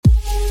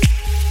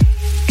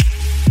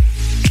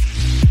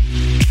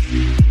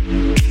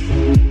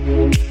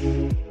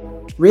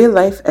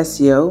Real-life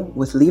SEO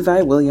with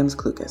Levi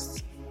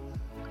Williams-Clucas.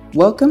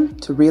 Welcome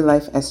to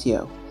Real-life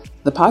SEO,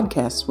 the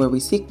podcast where we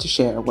seek to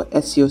share what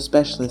SEO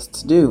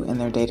specialists do in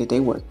their day-to-day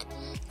work,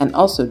 and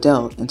also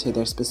delve into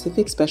their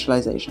specific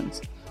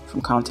specializations,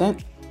 from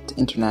content to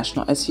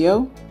international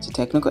SEO to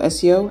technical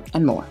SEO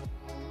and more.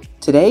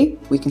 Today,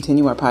 we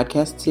continue our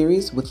podcast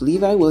series with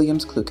Levi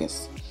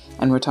Williams-Clucas,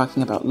 and we're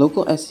talking about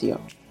local SEO.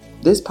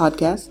 This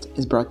podcast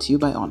is brought to you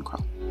by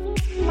OnCrawl.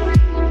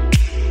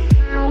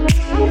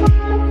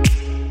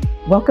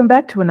 Welcome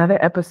back to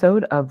another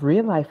episode of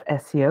Real Life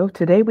SEO.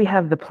 Today we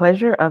have the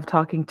pleasure of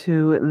talking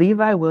to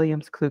Levi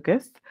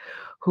Williams-Clucas,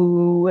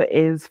 who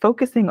is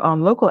focusing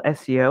on local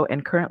SEO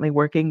and currently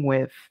working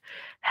with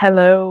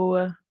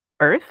Hello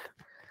Earth,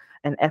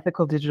 an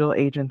ethical digital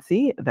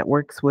agency that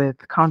works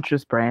with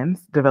conscious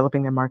brands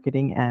developing their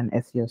marketing and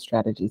SEO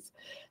strategies.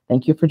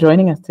 Thank you for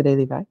joining us today,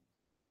 Levi.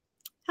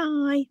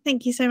 Hi,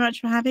 thank you so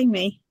much for having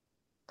me.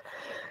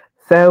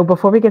 So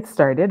before we get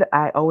started,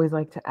 I always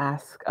like to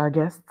ask our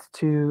guests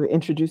to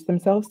introduce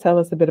themselves. Tell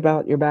us a bit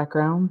about your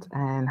background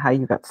and how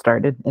you got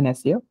started in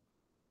SEO.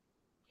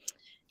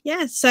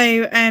 Yeah,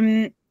 so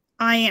I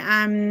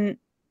am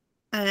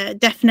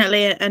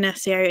definitely an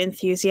SEO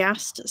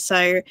enthusiast.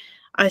 So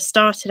I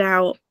started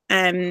out,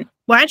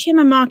 actually I'm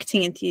a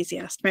marketing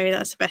enthusiast. Maybe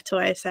that's a better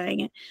way of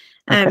saying it.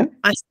 Okay.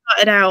 I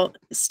started out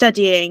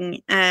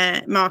studying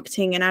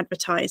marketing and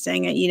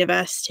advertising at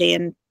university,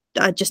 and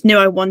I just knew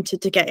I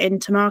wanted to get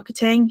into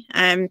marketing.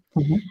 And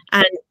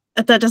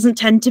that doesn't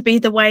tend to be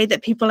the way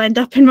that people end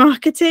up in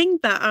marketing,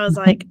 but I was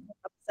like,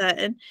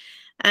 certain.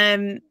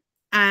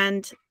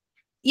 And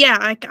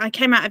yeah, I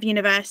came out of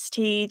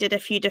university, did a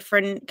few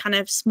different kind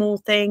of small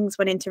things,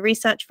 went into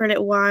research for a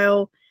little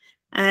while,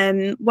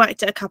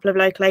 worked at a couple of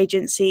local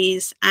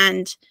agencies,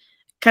 and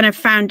kind of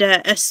found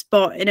a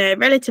spot in a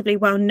relatively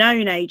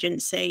well-known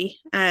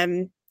agency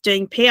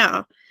doing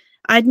PR.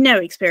 I had no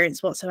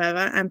experience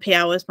whatsoever, and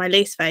PR was my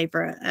least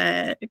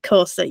favourite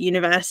course at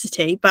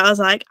university. But I was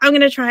like, I'm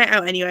going to try it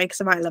out anyway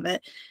because I might love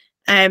it.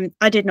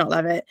 I did not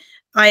love it.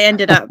 I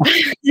ended up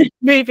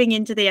moving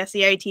into the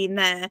SEO team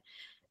there,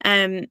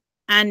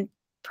 and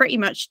pretty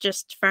much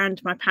just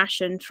found my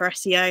passion for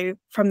SEO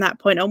from that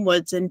point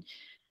onwards. And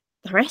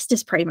the rest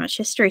is pretty much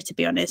history, to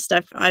be honest.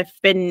 I've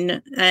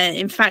been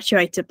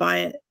infatuated by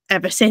it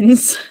ever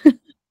since.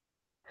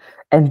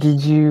 And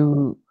did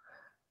you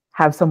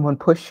have someone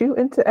push you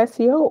into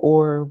SEO,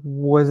 or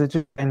was it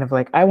just kind of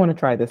like, I want to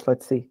try this,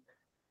 let's see?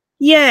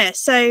 Yeah,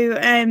 so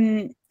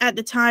at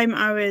the time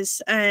I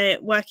was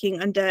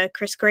working under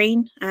Chris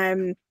Green.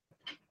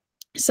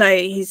 So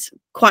he's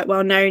quite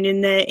well known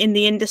in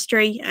the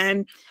industry.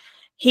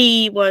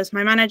 He was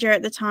my manager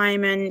at the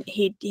time, and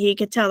he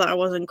could tell that I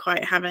wasn't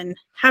quite having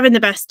the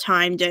best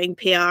time doing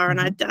PR, and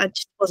I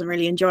just wasn't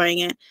really enjoying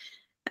it.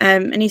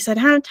 And he said,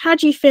 how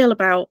do you feel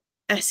about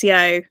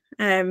SEO?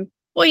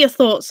 What are your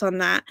thoughts on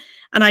that?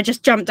 And I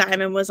just jumped at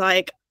him and was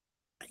like,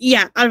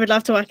 yeah, I would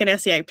love to work in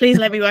SEO. Please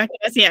let me work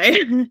in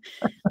SEO.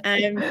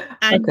 And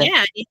okay.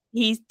 Yeah,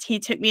 he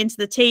took me into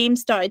the team,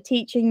 started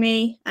teaching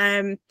me.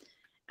 And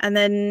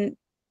then,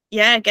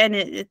 yeah, again,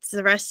 it's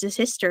the rest is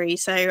history.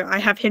 So I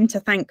have him to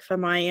thank for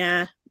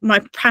my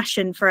my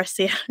passion for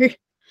SEO.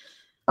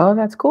 Oh,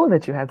 that's cool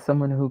that you had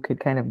someone who could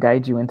kind of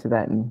guide you into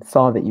that and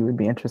saw that you would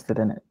be interested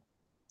in it.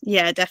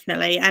 Yeah,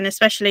 definitely. And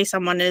especially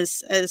someone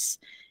as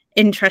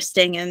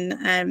interesting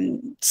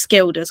and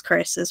skilled as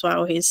Chris as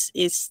well.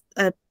 He's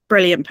a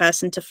brilliant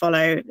person to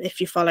follow. If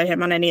you follow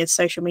him on any of his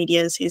social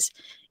medias, he's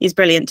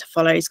brilliant to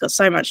follow. He's got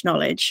so much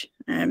knowledge.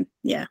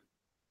 Yeah.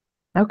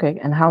 Okay.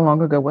 And how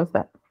long ago was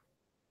that?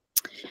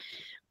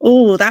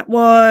 Oh, that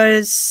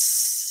was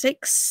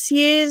 6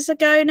 years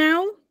ago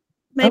now,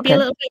 maybe a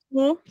little bit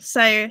more.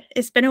 So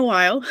it's been a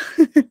while.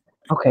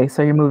 Okay.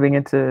 So you're moving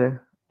into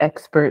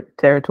expert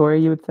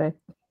territory, you would say?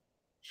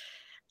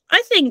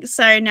 I think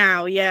so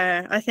now.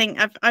 Yeah, I think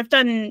I've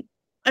done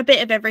a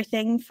bit of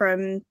everything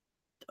from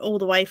all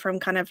the way from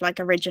kind of like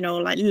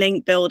original, like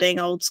link building,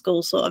 old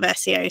school sort of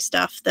SEO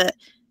stuff that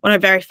when I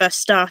very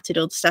first started,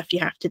 all the stuff you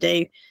have to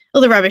do,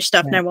 all the rubbish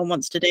stuff no one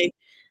wants to do.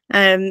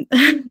 Right.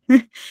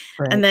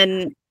 And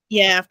then,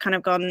 yeah, I've kind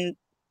of gone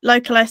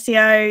local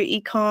SEO,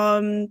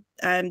 e-com,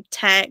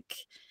 tech,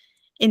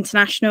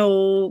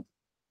 international,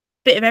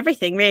 bit of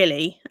everything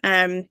really.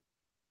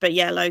 But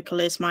yeah,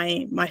 local is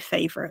my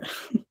favorite.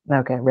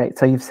 Okay, right.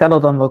 So you've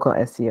settled on local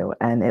SEO,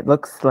 and it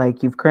looks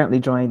like you've currently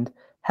joined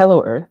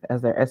Hello Earth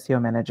as their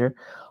SEO manager.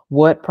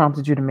 What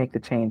prompted you to make the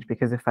change?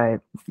 Because if I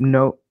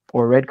know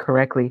or read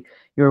correctly,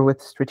 you were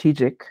with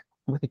Strategic,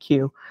 with a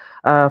Q,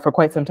 for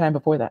quite some time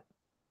before that.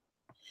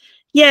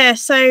 Yeah,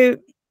 so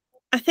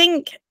I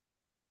think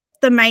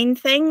the main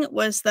thing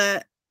was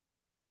that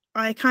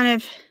I kind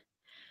of,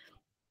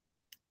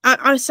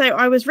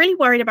 I was really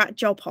worried about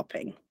job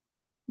hopping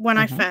when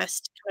I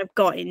first kind of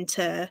got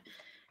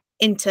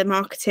into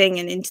marketing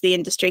and into the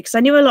industry, because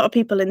I knew a lot of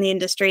people in the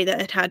industry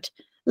that had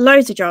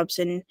loads of jobs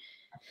in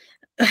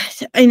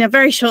a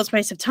very short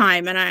space of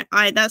time, and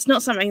I that's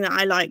not something that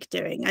I like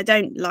doing. I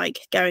don't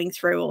like going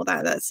through all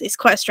that. It's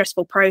quite a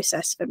stressful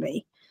process for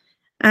me.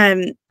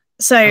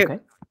 So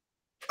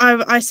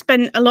I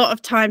spent a lot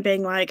of time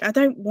being like, I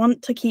don't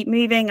want to keep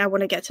moving. I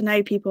want to get to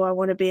know people. I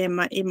want to be in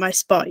my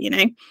spot,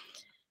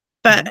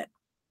 But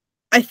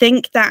I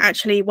think that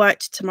actually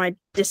worked to my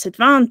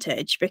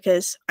disadvantage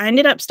because I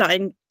ended up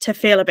starting to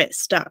feel a bit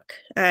stuck.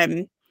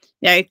 Don't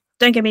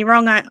get me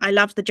wrong, I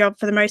love the job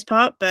for the most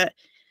part, but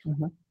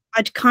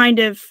I'd kind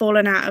of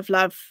fallen out of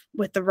love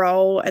with the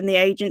role and the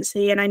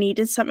agency, and I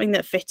needed something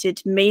that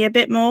fitted me a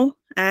bit more.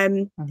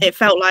 It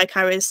felt like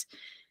I was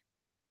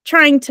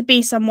trying to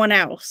be someone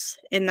else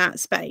in that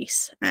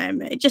space.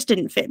 It just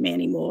didn't fit me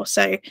anymore.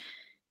 So,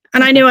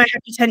 and I knew I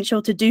had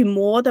potential to do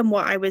more than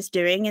what I was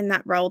doing in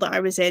that role that I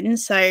was in.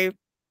 So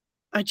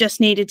I just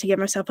needed to give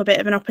myself a bit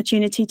of an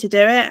opportunity to do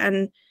it.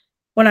 And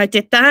when I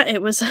did that,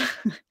 it was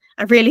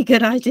a really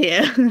good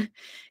idea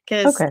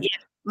because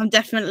I'm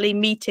definitely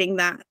meeting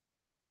that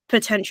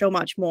potential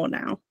much more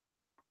now.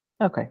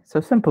 Okay, so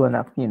simple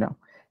enough, you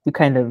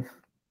kind of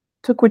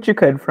took what you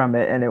could from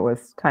it, and it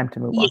was time to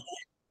move on.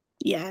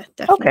 Yeah,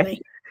 definitely.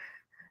 Okay.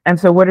 And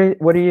so what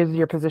is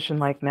your position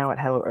like now at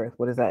Hello Earth?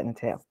 What does that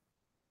entail?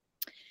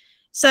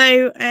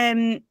 So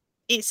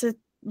it's a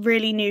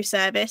really new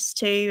service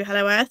to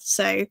Hello Earth.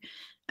 So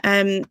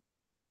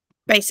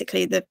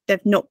basically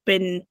they've not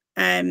been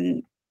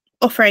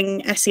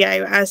offering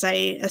SEO as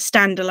a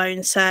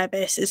standalone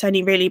service. It's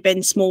only really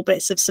been small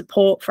bits of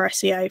support for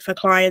SEO for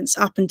clients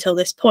up until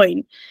this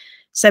point.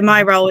 So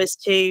my role is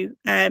to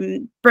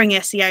bring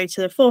SEO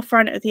to the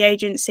forefront of the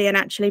agency and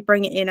actually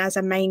bring it in as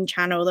a main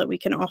channel that we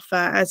can offer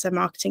as a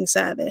marketing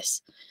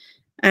service.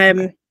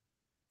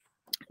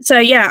 So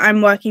yeah,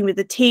 I'm working with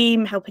the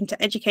team, helping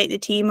to educate the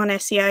team on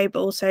SEO, but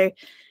also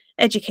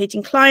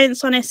educating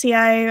clients on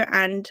SEO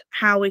and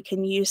how we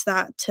can use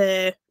that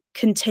to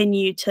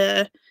continue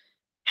to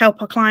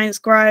help our clients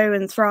grow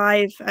and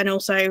thrive, and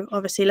also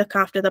obviously look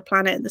after the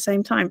planet at the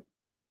same time.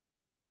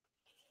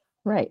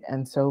 Right.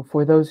 And so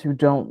for those who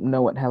don't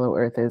know what Hello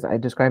Earth is, I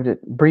described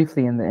it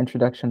briefly in the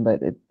introduction, but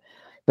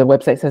the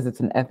website says it's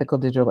an ethical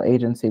digital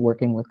agency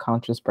working with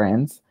conscious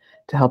brands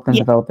to help them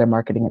develop their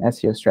marketing and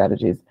SEO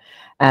strategies.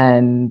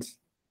 And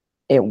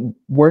it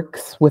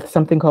works with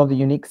something called the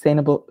unique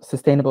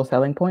sustainable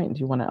selling point. Do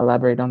you want to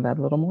elaborate on that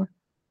a little more,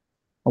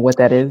 or what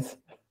that is?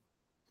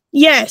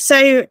 Yeah,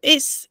 so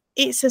it's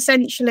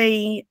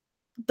essentially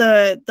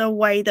the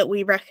way that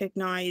we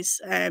recognize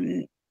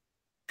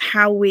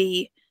how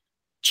we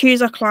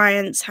choose our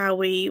clients, how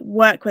we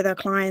work with our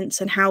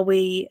clients, and how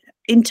we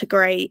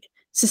integrate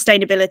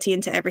sustainability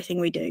into everything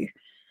we do.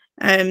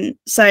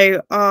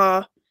 So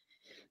our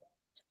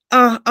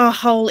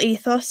whole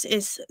ethos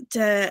is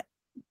to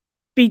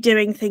be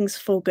doing things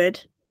for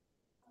good.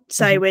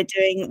 So we're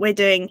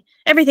doing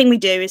everything we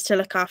do is to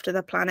look after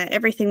the planet.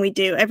 Everything we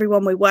do,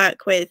 everyone we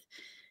work with,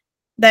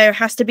 there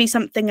has to be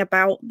something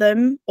about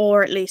them,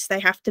 or at least they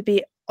have to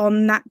be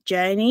on that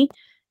journey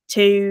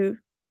to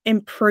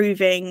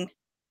improving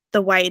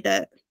the way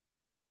that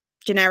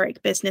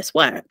generic business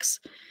works.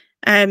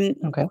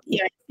 Improving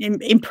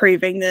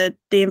the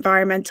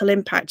environmental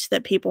impact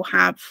that people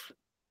have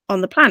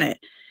on the planet.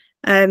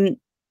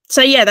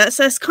 So yeah,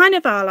 that's kind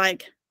of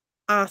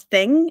our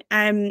thing.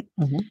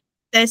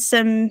 There's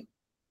some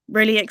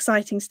really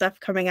exciting stuff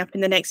coming up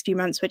in the next few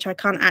months, which I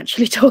can't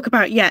actually talk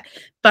about yet,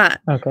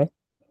 but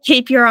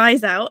keep your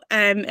eyes out,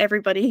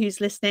 everybody who's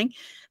listening,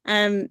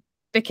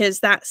 because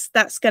that's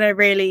going to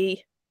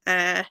really,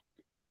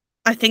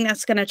 I think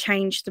that's going to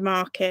change the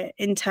market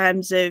in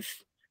terms of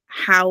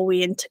how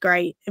we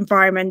integrate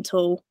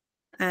environmental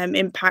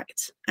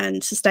impact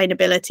and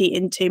sustainability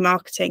into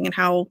marketing and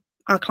how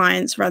our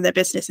clients run their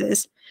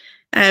businesses.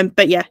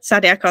 But yeah,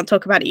 sadly, I can't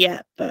talk about it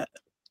yet, but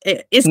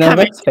it is coming.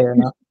 That's fair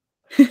enough.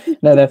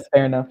 No, that's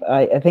fair enough.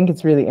 I think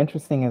it's really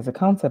interesting as a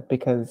concept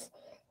because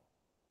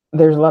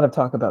there's a lot of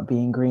talk about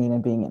being green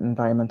and being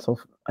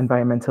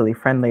environmentally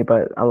friendly,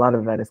 but a lot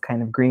of that is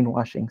kind of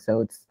greenwashing.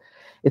 So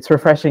it's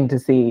refreshing to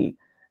see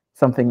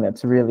something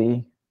that's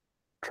really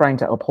trying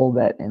to uphold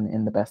that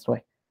in the best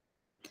way.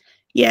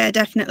 Yeah,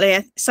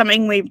 definitely.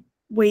 Something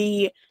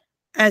we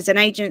as an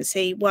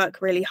agency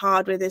work really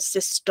hard with is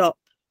to stop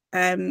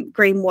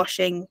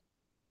greenwashing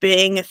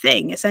being a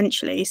thing,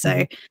 essentially.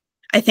 So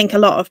I think a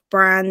lot of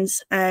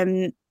brands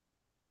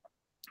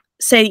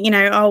say,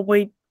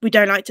 we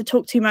don't like to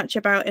talk too much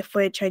about if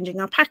we're changing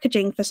our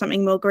packaging for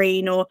something more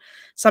green or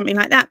something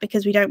like that,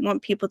 because we don't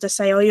want people to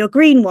say, oh, you're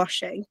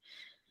greenwashing.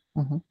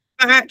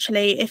 But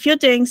actually, if you're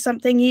doing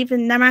something,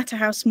 even no matter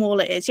how small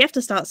it is, you have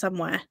to start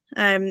somewhere.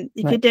 If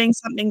you're doing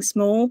something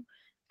small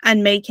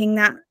and making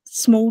that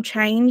small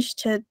change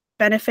to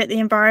benefit the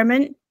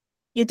environment,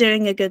 you're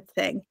doing a good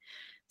thing.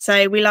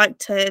 So we like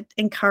to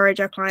encourage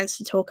our clients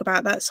to talk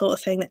about that sort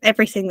of thing, that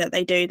everything that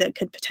they do that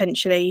could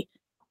potentially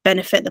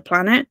benefit the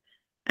planet.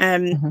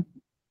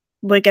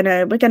 We're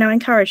gonna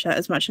encourage that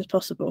as much as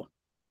possible.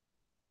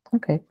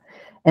 Okay.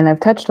 And I've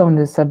touched on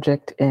this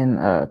subject in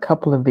a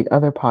couple of the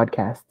other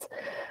podcasts,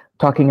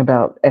 talking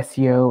about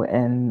SEO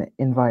and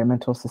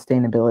environmental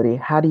sustainability.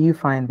 How do you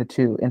find the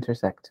two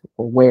intersect,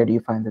 or where do you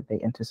find that they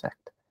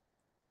intersect?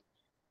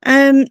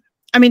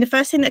 I mean, the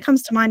first thing that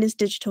comes to mind is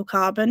digital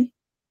carbon.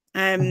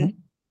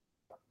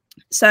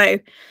 So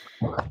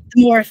the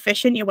more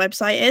efficient your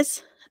website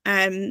is,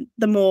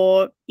 the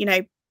more,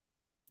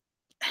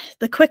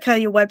 the quicker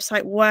your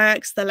website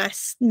works, the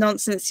less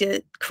nonsense your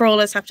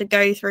crawlers have to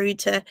go through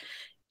to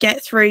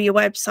get through your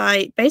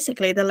website.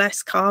 Basically, the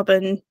less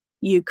carbon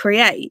you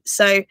create.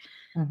 So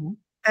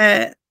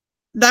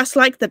that's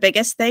like the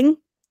biggest thing.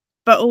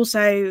 But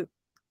also,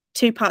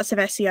 two parts of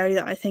SEO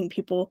that I think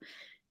people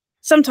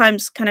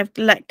sometimes kind of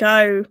let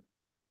go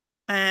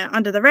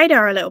under the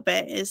radar a little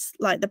bit is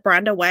like the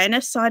brand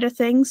awareness side of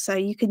things. So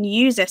you can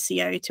use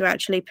SEO to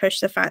actually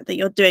push the fact that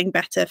you're doing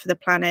better for the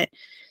planet.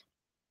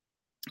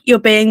 You're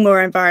being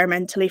more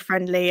environmentally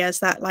friendly as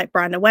that like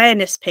brand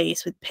awareness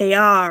piece with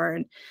PR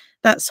and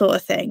that sort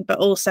of thing. But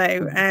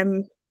also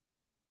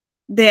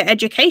the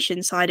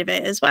education side of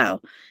it as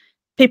well.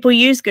 People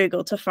use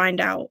Google to find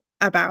out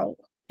about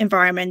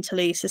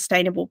environmentally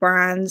sustainable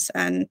brands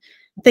and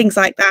things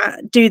like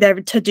that, do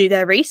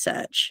their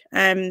research.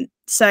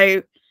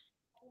 So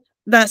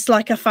that's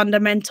like a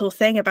fundamental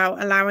thing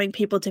about allowing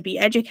people to be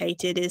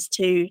educated, is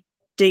to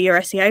do your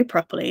SEO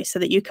properly so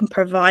that you can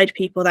provide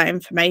people that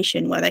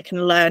information where they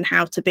can learn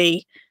how to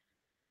be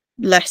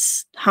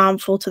less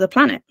harmful to the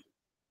planet.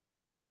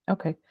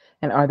 Okay.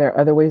 And are there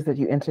other ways that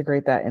you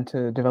integrate that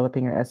into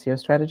developing your SEO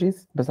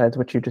strategies besides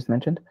what you just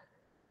mentioned?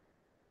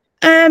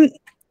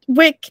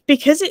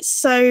 Because it's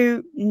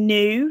so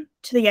new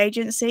to the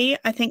agency,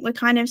 I think we're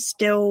kind of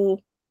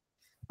still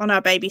on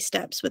our baby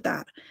steps with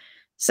that.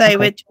 So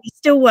we're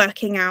still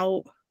working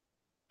out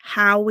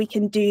how we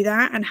can do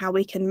that and how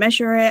we can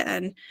measure it,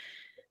 and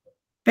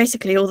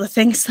basically all the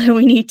things that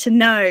we need to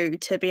know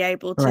to be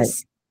able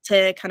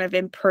to kind of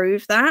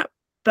improve that.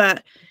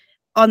 But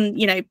on,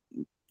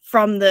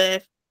 from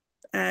the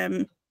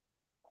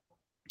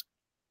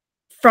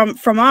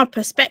from our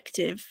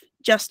perspective,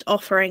 just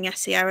offering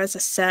SEO as a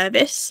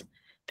service,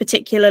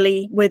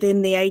 particularly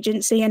within the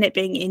agency and it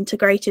being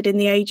integrated in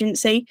the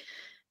agency,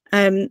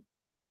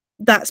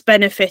 that's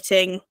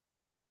benefiting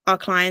our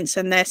clients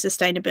and their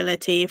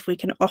sustainability if we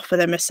can offer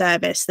them a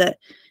service that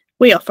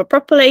we offer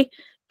properly,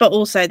 but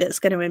also that's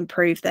going to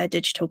improve their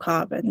digital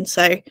carbon.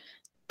 So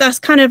that's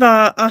kind of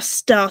our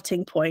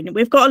starting point.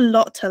 We've got a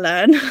lot to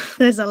learn.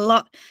 There's a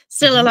lot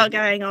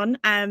going on,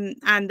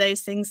 and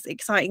those things,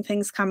 exciting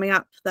things coming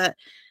up that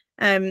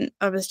I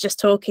was just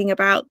talking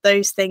about.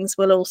 Those things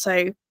will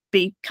also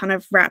be kind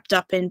of wrapped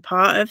up in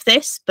part of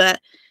this, but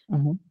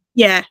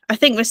yeah, I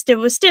think we're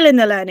still in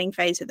the learning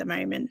phase at the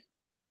moment.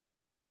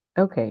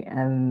 Okay,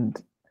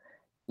 and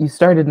you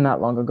started not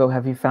long ago.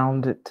 Have you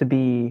found it to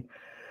be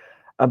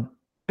a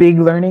big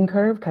learning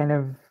curve, kind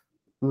of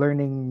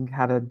learning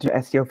how to do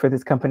SEO for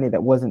this company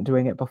that wasn't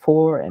doing it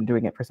before and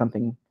doing it for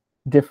something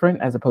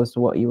different as opposed to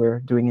what you were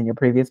doing in your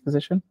previous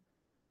position?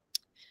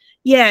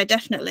 Yeah,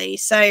 definitely.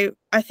 So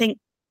I think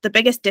the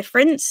biggest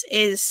difference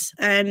is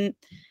that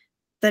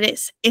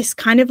it's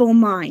kind of all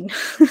mine.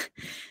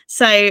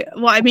 So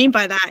what I mean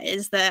by that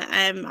is that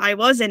I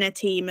was in a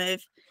team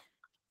of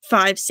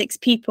 5-6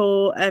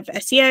 people of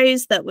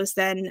SEOs that was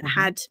then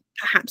had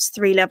perhaps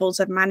 3 levels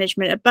of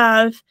management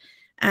above,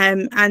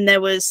 and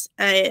there was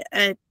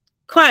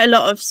quite a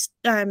lot of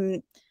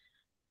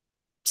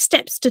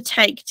steps to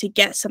take to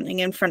get something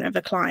in front of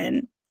a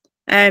client.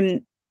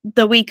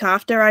 The week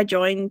after I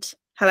joined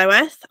Hello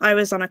Earth, I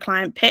was on a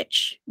client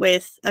pitch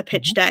with a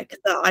pitch deck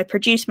that I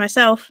produced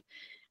myself,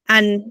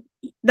 and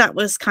that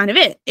was kind of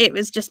it. It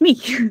was just me.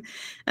 So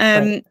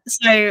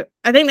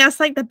I think that's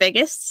like the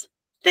biggest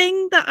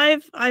thing that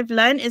I've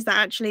learned, is that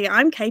actually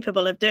I'm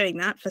capable of doing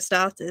that, for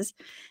starters,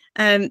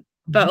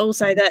 but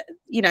also that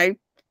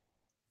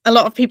a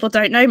lot of people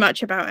don't know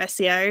much about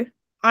SEO.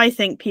 I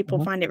think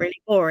people find it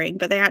really boring,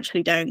 but they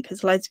actually don't,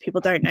 because loads of people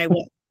don't know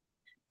what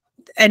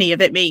any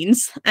of it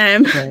means.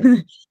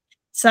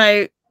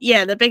 So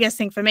yeah, the biggest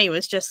thing for me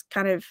was just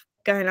kind of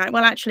going like,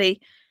 well, actually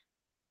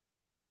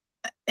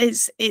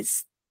it's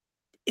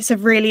a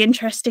really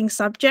interesting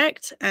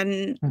subject,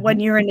 and when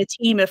you're in a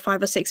team of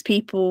 5 or 6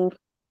 people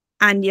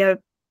and you're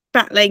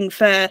battling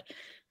for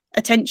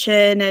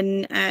attention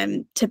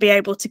and to be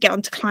able to get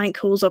onto client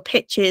calls or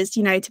pitches,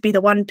 to be the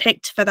one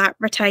picked for that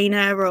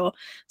retainer or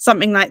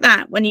something like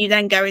that, when you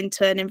then go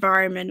into an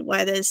environment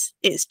where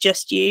it's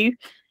just you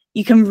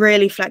can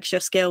really flex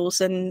your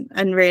skills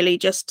and really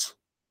just,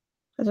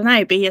 I don't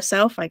know, be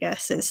yourself, I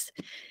guess.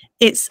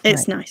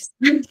 It's nice.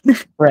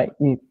 Right.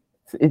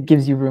 It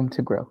gives you room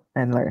to grow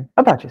and learn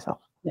about yourself.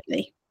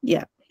 Definitely.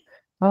 Yeah.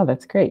 Oh,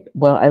 that's great.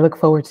 Well, I look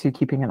forward to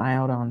keeping an eye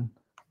out on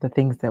the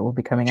things that will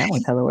be coming out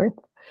with Hello Earth.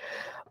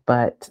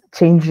 But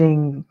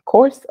changing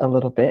course a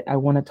little bit, I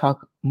want to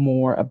talk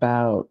more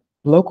about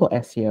local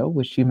SEO,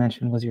 which you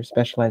mentioned was your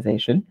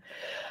specialization,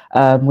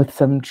 with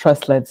some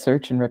trust-led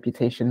search and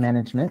reputation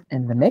management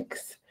in the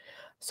mix.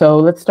 So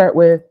let's start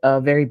with a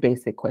very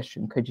basic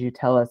question. Could you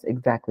tell us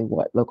exactly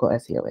what local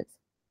SEO is?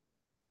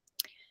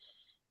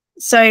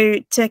 So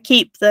to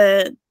keep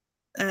the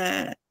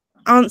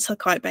answer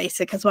quite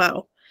basic as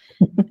well,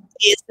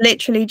 it's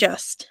literally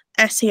just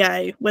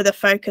SEO with a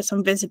focus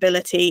on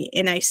visibility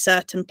in a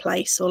certain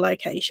place or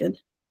location.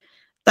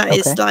 That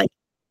is like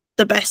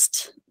the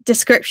best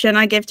description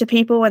I give to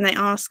people when they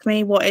ask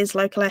me what is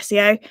local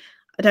SEO.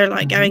 I don't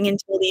like going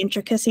into all the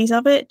intricacies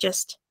of it.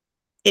 Just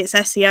it's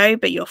SEO,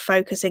 but you're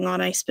focusing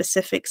on a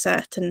specific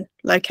certain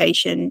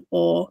location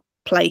or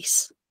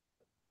place.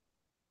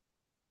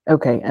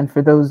 Okay, and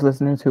for those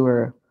listeners who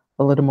are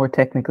a little more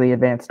technically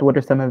advanced, what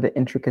are some of the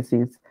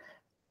intricacies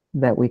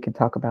that we could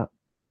talk about?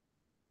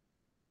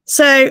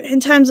 So in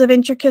terms of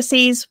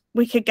intricacies,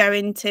 we could go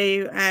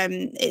into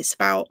it's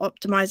about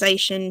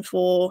optimization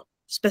for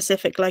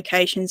specific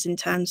locations in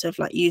terms of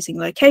like using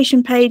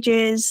location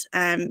pages.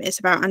 It's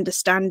about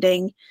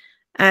understanding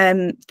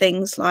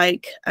things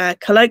like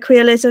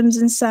colloquialisms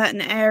in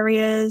certain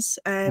areas,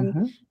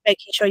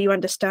 making sure you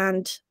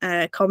understand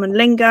common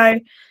lingo.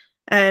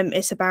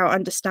 It's about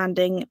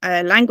understanding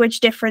language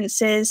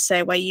differences,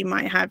 so where you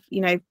might have,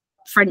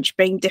 French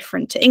being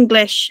different to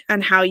English,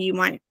 and how you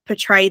might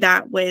portray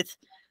that with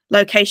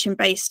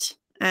location-based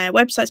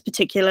websites,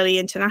 particularly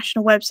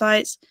international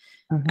websites.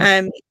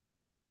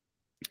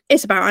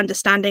 It's about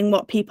understanding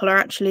what people are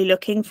actually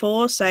looking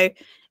for, so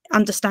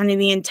understanding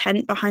the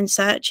intent behind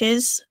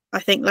searches. I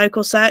think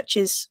local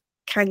searches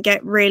can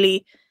get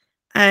really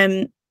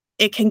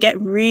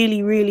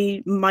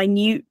really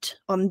minute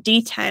on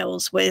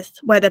details with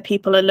whether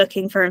people are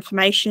looking for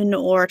information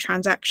or a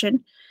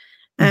transaction.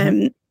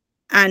 And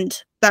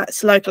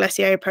that's local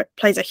SEO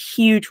plays a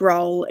huge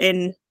role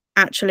in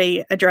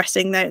actually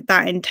addressing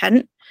that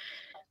intent.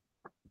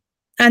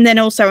 And then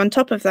also on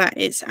top of that,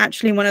 it's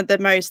actually one of the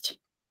most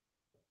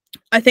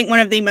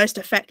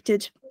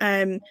affected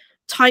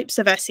types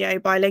of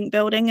SEO by link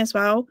building as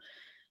well.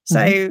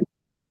 So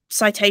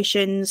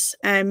citations,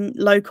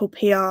 local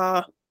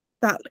PR,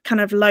 that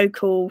kind of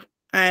local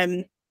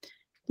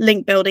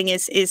link building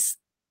is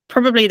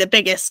probably the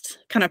biggest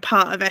kind of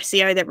part of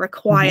SEO that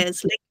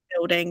requires link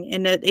building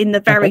in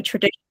the very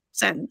traditional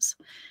sense.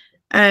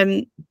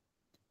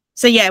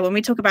 So yeah, when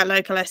we talk about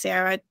local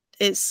SEO,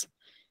 it's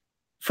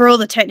for all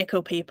the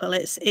technical people,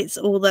 it's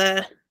all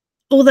the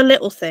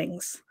little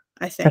things,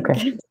 I think.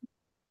 Okay.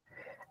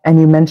 And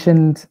you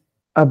mentioned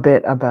a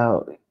bit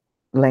about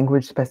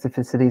language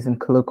specificities and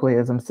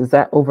colloquialisms. Does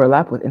that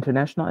overlap with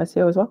international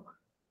SEO as well?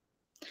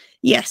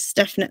 Yes,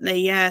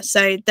 definitely. Yeah.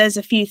 So there's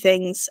a few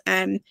things,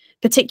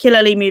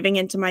 particularly moving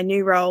into my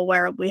new role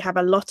where we have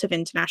a lot of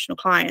international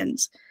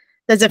clients.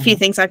 There's a few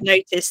things I've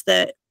noticed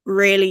that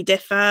really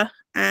differ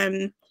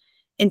in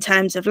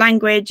terms of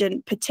language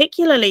and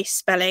particularly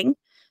spelling.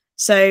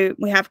 So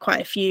we have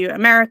quite a few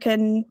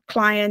American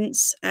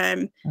clients,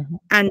 and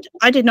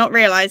I did not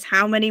realize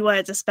how many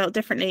words are spelled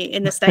differently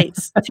in the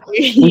States.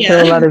 We hear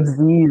a lot of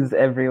Z's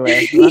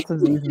everywhere, lots of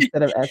Z's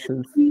instead of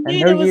S's, and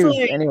no U's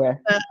anyway.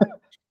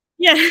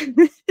 Yeah.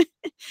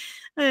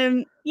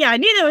 I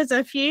knew there was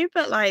a few,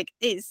 but like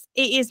it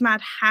is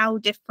mad how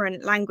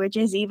different language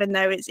is, even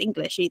though it's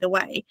English either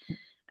way.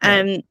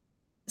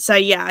 So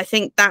yeah, I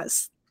think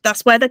that's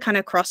where the kind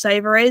of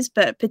crossover is,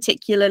 but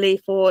particularly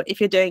for if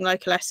you're doing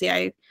local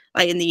SEO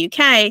like in the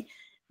UK,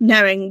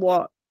 knowing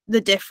what the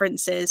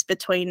difference is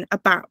between a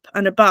BAP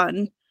and a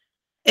bun.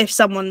 If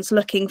someone's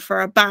looking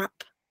for a BAP,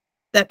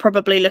 they're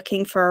probably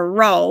looking for a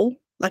roll,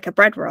 like a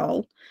bread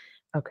roll.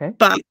 Okay.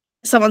 But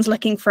someone's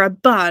looking for a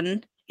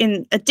bun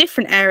in a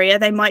different area,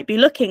 they might be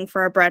looking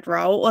for a bread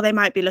roll, or they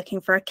might be looking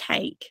for a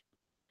cake.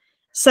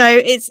 So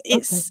it's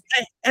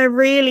a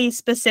really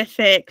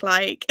specific,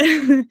 like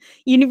you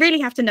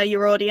really have to know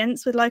your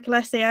audience with local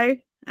SEO.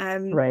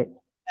 Right.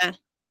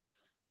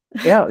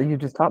 Yeah, you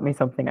just taught me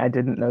something. I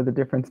didn't know the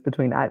difference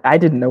between. I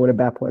didn't know what a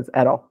BAP was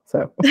at all.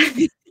 So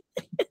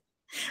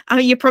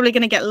you're probably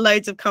going to get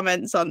loads of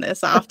comments on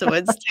this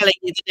afterwards, telling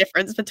you the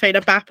difference between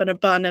a BAP and a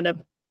bun and a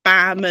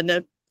BAM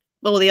and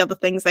all the other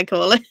things they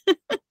call it.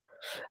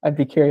 I'd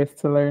be curious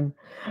to learn.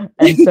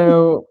 And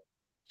so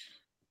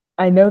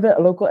I know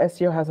that local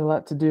SEO has a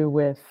lot to do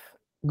with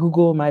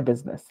Google My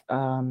Business.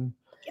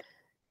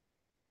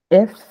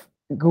 If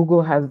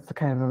Google has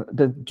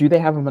do they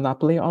have a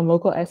monopoly on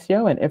local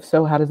SEO? And if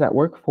so, how does that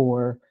work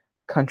for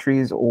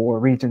countries or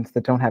regions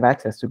that don't have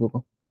access to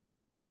Google?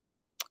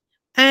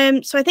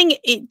 So I think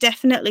it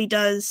definitely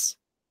does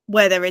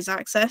where there is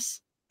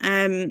access.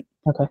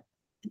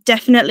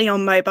 Definitely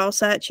on mobile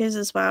searches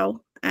as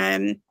well.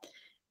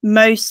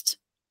 Most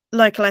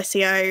local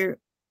SEO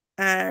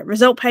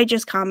result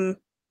pages come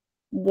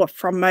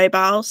from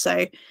mobile.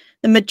 So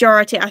the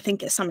majority, I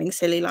think it's something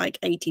silly like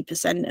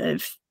 80%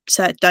 of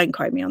don't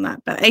quote me on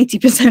that, but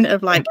 80%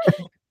 of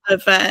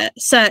of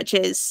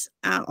searches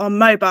on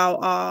mobile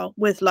are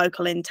with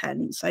local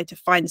intent, so to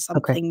find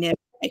something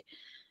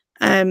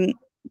nearby,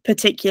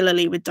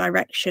 particularly with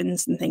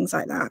directions and things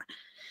like that.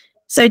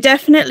 So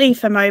definitely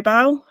for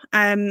mobile,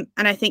 and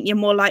I think you're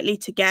more likely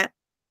to get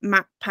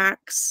map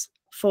packs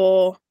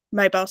for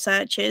mobile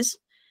searches,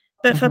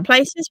 but for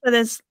places where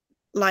there's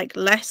like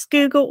less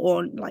Google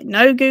or like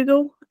no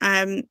Google,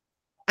 I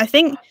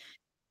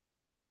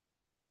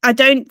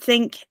don't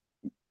think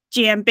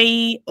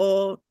GMB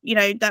or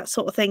that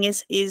sort of thing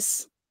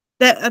is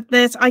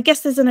there's I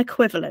guess there's an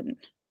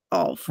equivalent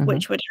of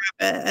which would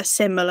have a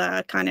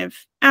similar kind of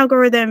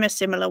algorithm, a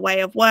similar way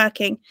of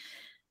working,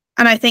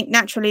 And I think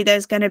naturally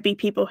there's going to be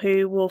people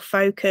who will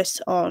focus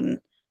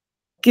on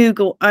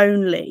Google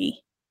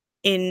only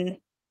in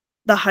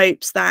the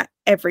hopes that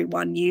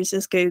everyone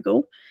uses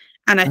Google.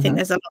 And I think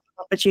there's a lot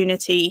of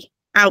opportunity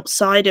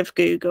outside of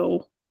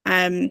Google.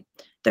 Don't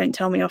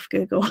tell me off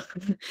Google.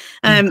 But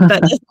there's a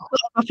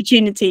lot of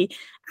opportunity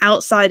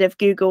outside of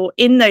Google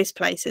in those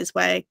places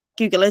where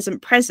Google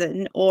isn't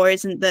present or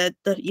isn't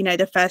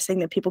the first thing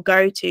that people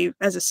go to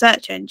as a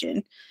search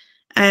engine.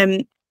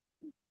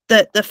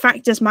 The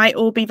factors might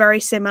all be very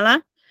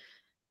similar,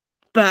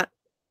 but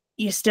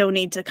you still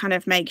need to kind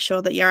of make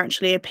sure that you're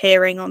actually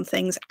appearing on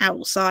things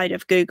outside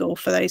of Google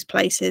for those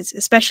places,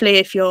 especially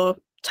if your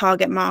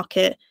target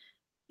market,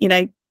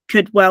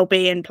 could well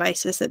be in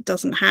places that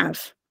doesn't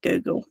have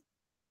Google.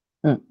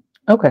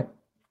 Okay.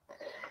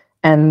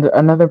 And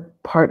another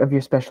part of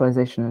your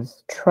specialization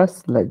is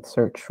trust-led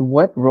search.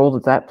 What role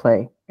does that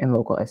play in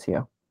local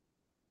SEO?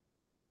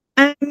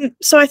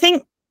 So I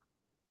think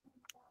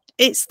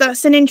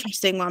that's an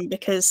interesting one,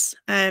 because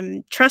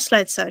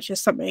trust-led search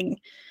is something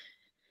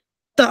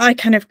that I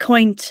kind of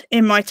coined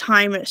in my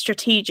time at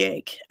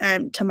Strategic,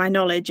 to my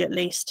knowledge at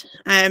least.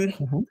 And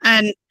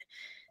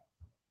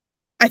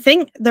I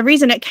think the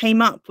reason it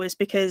came up was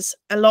because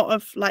a lot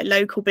of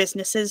local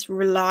businesses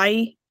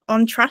rely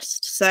on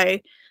trust. So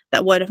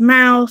that word of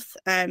mouth,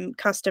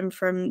 custom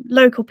from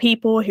local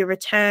people who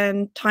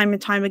return time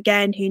and time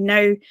again, who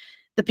know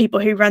the people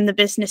who run the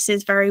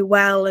businesses very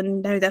well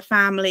and know their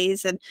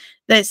families. And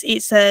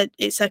it's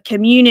a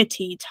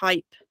community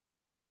type.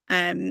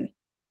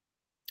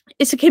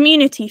 It's a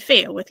community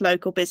feel with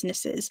local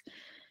businesses.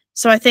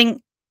 So I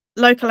think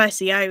local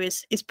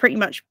SEO is pretty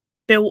much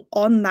built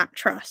on that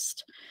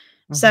trust.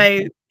 So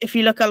if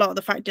you look at a lot of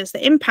the factors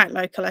that impact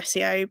local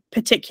SEO,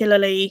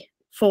 particularly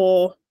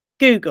for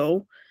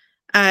Google,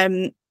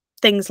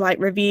 things like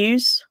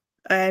reviews.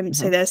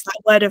 So there's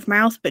that word of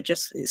mouth, but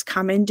just it's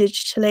coming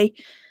digitally.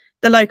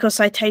 The local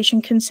citation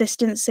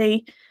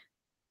consistency,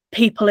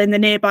 people in the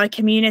nearby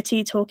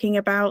community talking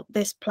about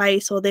this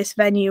place or this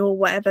venue or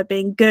whatever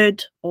being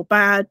good or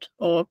bad,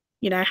 or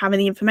having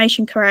the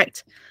information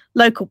correct.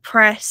 Local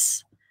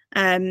press,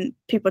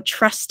 people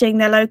trusting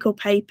their local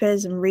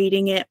papers and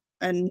reading it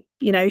and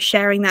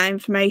sharing that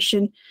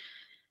information.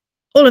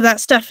 All of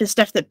that stuff is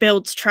stuff that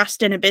builds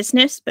trust in a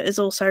business, but is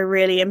also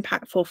really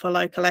impactful for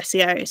local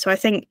SEO. So I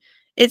think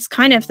it's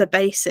kind of the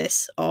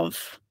basis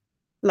of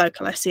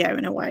local SEO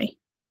in a way.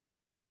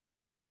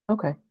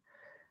 Okay.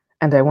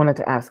 And I wanted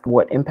to ask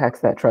what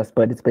impacts that trust,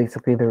 but it's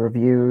basically the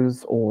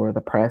reviews or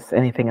the press,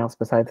 anything else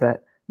besides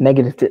that,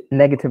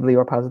 negatively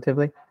or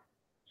positively?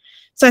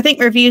 So I think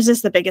reviews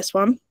is the biggest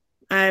one.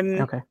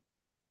 Okay.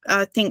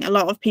 I think a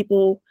lot of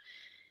people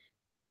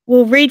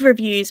will read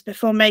reviews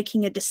before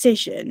making a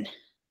decision.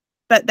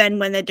 But then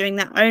when they're doing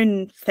their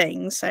own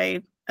thing, so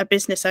a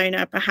business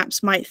owner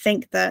perhaps might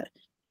think that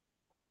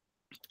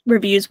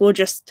reviews will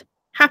just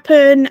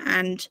happen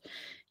and,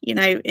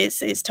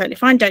 it's totally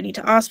fine. Don't need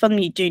to ask for them.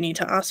 You do need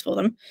to ask for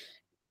them.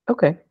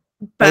 Okay.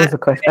 That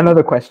was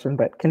another question,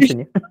 but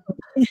continue.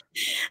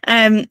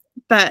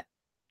 But,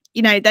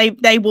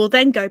 they will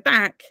then go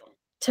back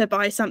to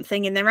buy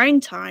something in their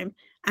own time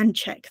and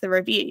check the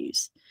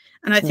reviews.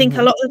 And I think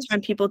a lot of the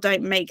time people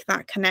don't make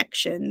that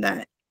connection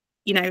that,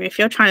 if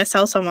you're trying to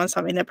sell someone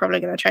something, they're probably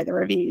going to check the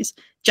reviews,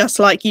 just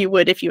like you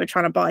would if you were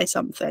trying to buy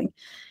something.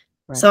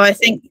 Right. So I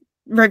think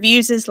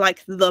reviews is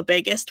the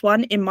biggest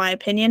one, in my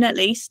opinion, at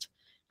least.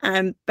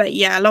 But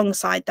yeah,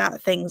 alongside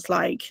that, things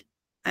like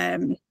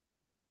there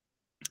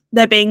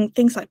being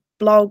things like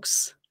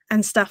blogs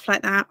and stuff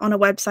like that on a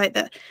website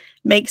that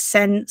makes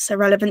sense, are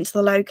relevant to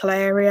the local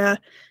area,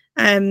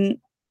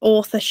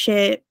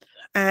 authorship,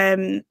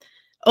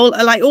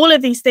 all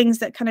of these things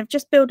that kind of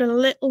just build a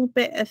little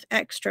bit of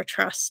extra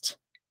trust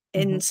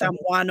in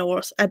someone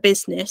or a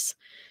business,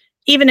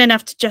 even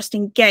enough to just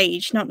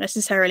engage, not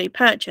necessarily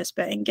purchase,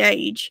 but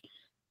engage.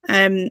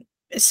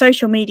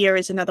 Social media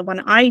is another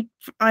one. I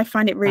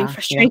find it really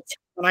frustrating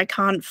when I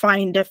can't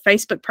find a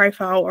Facebook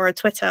profile or a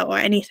Twitter or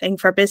anything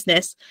for a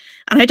business,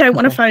 and I don't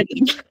want to phone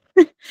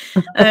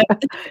them.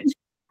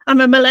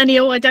 I'm a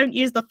millennial. I don't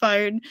use the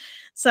phone.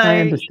 So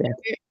I understand.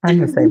 I'm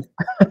the same.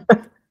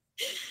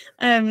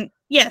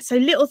 So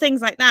little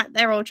things like that,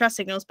 they're all trust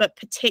signals, but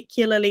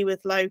particularly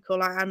with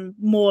local, I'm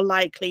more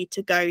likely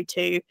to go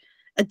to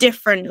a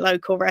different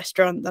local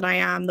restaurant than I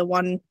am the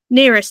one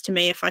nearest to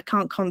me if I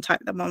can't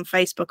contact them on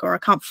Facebook or I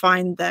can't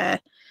find their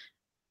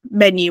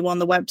menu on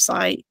the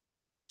website,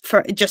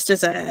 for just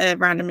as a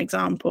random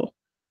example.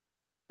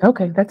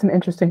 Okay, that's an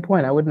interesting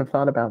point. I wouldn't have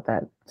thought about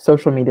that.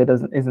 Social media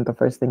isn't the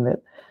first thing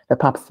that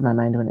pops to my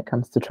mind when it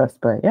comes to trust,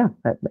 but yeah,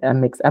 that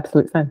makes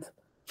absolute sense.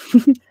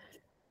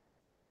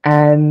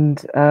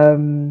 And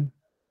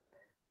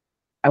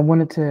I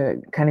wanted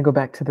to kind of go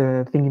back to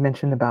the thing you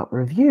mentioned about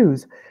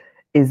reviews.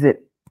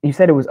 You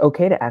said it was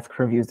okay to ask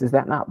for reviews. Does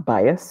that not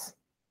bias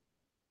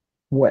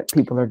what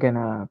people are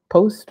gonna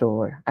post,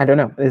 or I don't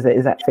know? Is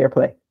that fair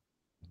play?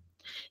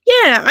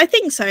 Yeah, I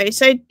think so.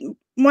 So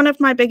one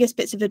of my biggest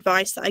bits of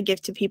advice that I give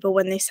to people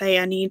when they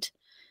say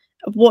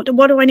what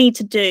do I need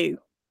to do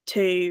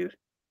to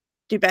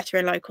do better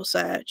in local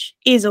search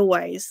is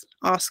always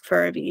ask for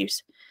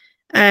reviews.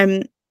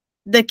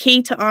 The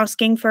key to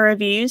asking for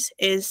reviews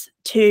is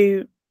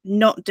to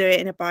not do it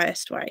in a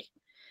biased way.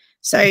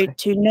 So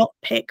to not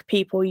pick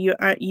people you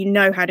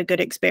know had a good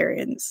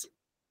experience.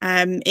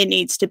 It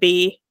needs to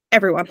be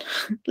everyone,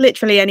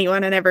 literally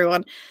anyone and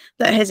everyone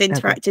that has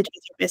interacted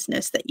with your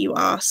business that you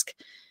ask.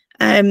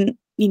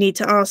 You need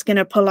to ask in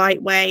a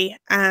polite way,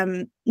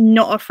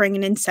 not offering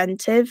an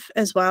incentive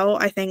as well.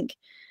 I think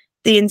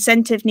the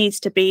incentive needs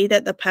to be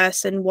that the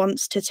person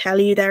wants to tell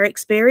you their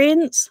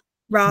experience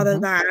rather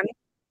than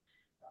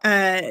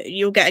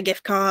you'll get a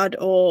gift card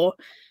or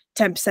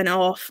 10%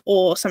 off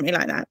or something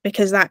like that,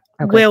 because that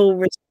will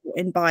result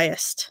in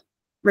biased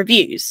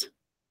reviews.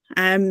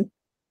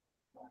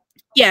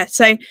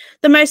 So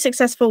the most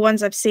successful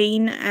ones I've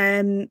seen,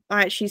 I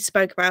actually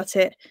spoke about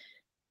it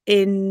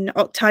in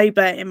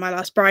October in my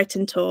last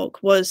Brighton talk,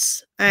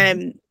 was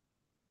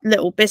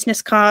little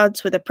business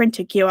cards with a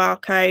printed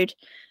QR code,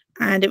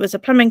 and it was a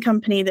plumbing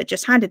company that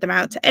just handed them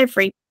out to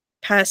every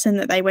person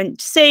that they went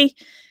to see.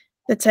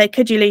 They'd say,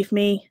 could you leave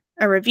me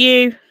a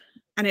review?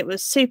 And it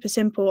was super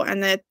simple,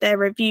 and their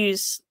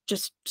reviews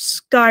just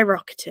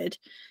skyrocketed.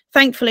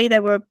 Thankfully, they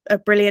were a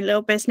brilliant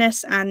little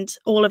business and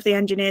all of the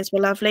engineers were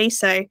lovely,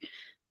 so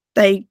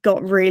they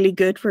got really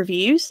good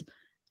reviews.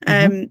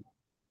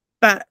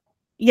 But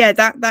yeah,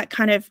 that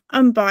kind of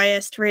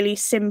unbiased, really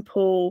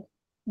simple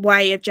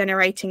way of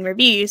generating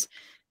reviews.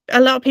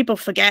 A lot of people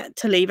forget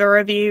to leave a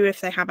review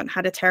if they haven't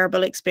had a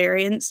terrible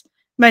experience.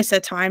 Most of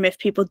the time, if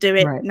people do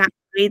it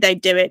naturally, they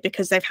do it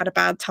because they've had a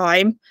bad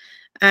time.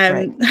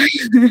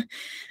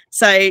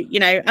 So, you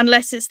know,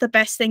 unless it's the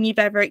best thing you've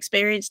ever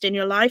experienced in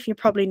your life, you're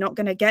probably not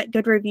going to get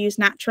good reviews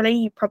naturally.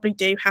 You probably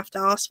do have to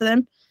ask for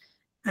them.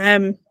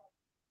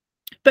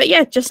 But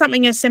yeah, just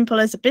something as simple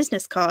as a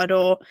business card,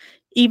 or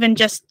even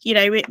just, you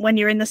know, when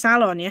you're in the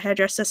salon, your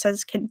hairdresser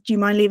says, do you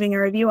mind leaving a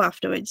review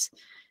afterwards?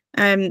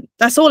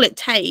 That's all it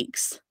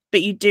takes,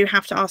 but you do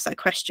have to ask that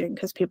question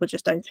because people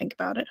just don't think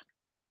about it.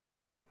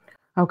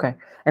 Okay.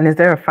 And is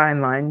there a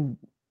fine line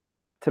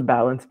to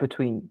balance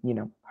between, you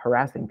know,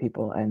 harassing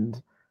people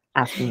and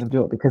asking them to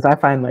do it? Because I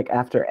find, like,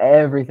 after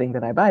everything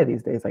that I buy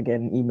these days, I get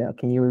an email,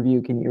 can you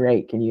review, can you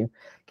rate, can you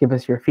give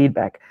us your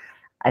feedback?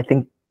 I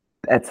think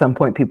at some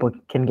point people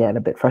can get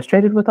a bit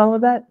frustrated with all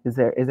of that. Is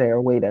there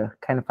a way to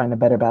kind of find a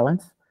better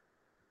balance?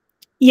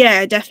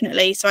 Yeah,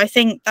 definitely. So I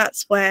think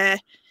that's where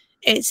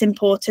it's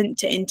important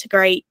to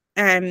integrate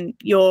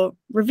your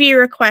review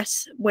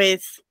requests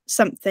with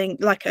something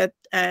like a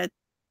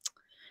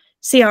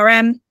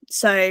CRM.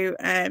 So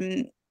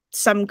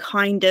some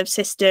kind of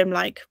system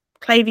like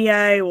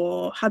Klaviyo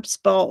or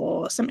HubSpot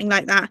or something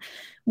like that,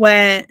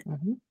 where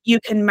you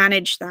can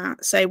manage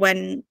that. So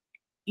when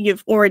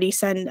you've already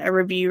sent a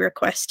review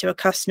request to a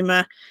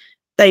customer,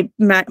 they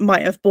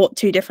might have bought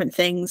 2 different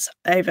things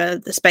over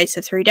the space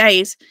of 3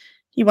 days.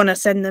 You want to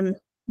send them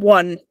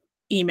one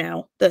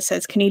email that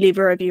says, can you leave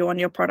a review on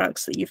your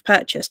products that you've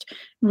purchased,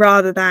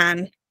 rather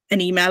than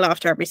an email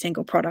after every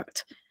single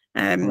product.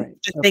 I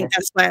think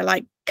that's where,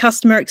 like,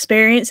 customer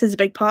experience is a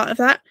big part of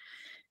that.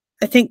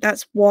 I think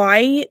that's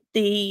why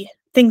the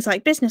things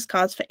like business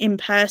cards for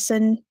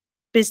in-person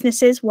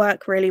businesses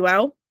work really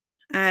well,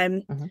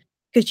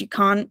 because you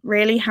can't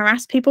really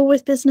harass people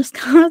with business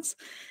cards.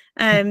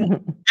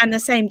 And the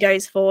same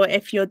goes for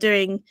if you're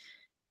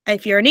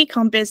an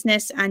e-com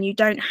business and you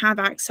don't have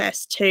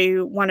access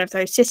to one of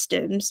those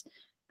systems,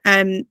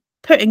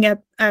 putting a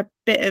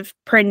bit of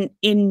print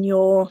in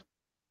your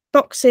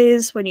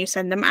boxes when you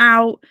send them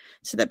out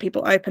so that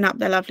people open up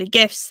their lovely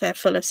gifts, they're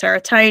full of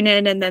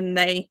serotonin, and then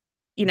they,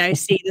 you know,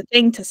 see the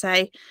thing to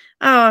say,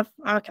 oh,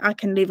 I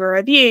can leave a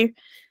review.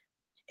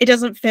 It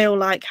doesn't feel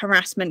like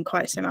harassment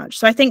quite so much.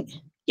 So I think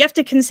you have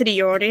to consider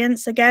your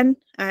audience again.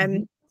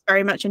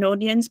 Very much an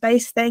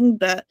audience-based thing,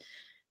 but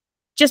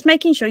just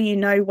making sure you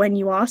know when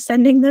you are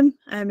sending them.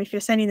 If you're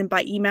sending them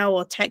by email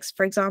or text,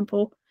 for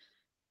example,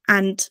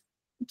 and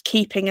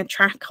keeping a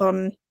track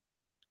on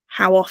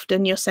how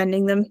often you're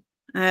sending them.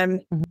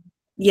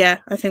 Yeah,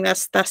 I think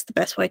that's the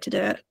best way to do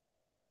it.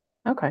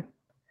 Okay.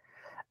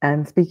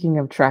 And speaking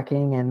of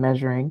tracking and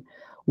measuring,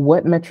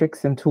 what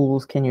metrics and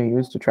tools can you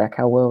use to track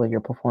how well you're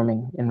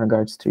performing in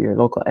regards to your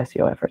local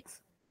SEO efforts?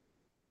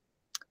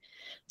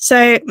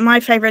 So my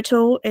favorite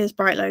tool is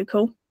Bright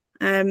Local.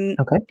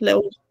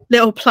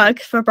 Little plug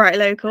for Bright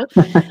Local.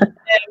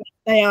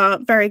 They are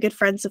very good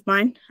friends of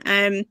mine,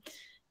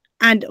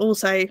 and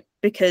also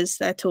because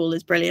their tool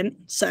is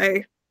brilliant. So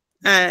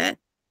it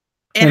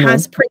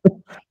has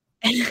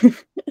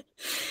it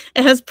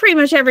has pretty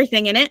much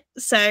everything in it.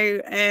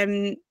 So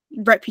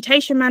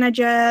reputation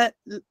manager,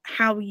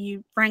 how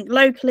you rank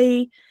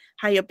locally,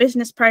 how your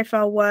business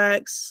profile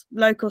works,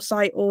 local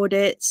site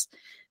audits.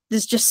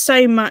 There's just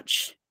so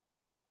much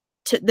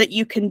that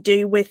you can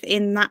do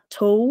within that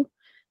tool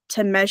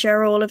to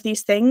measure all of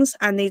these things,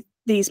 and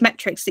these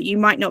metrics that you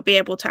might not be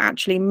able to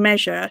actually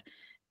measure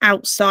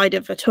outside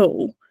of a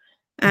tool.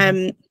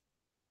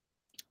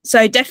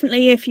 So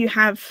definitely, if you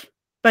have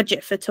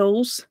budget for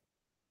tools,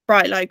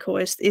 Bright Local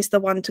is the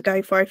one to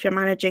go for if you're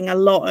managing a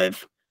lot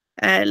of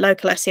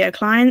local SEO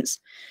clients.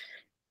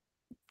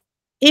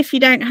 If you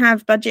don't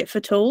have budget for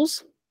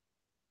tools,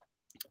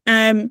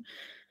 I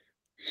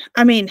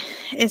mean,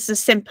 it's as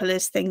simple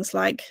as things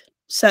like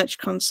Search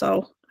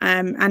Console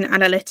and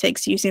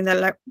analytics, using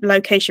the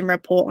location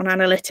report on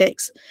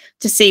analytics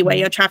to see where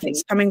your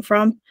traffic's coming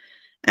from.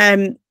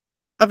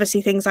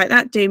 Obviously, things like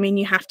that do mean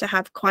you have to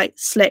have quite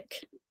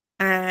slick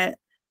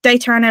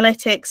data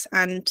analytics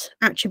and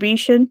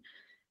attribution.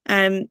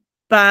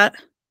 But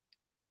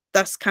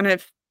that's kind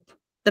of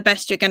the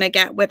best you're going to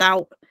get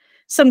without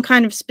some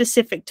kind of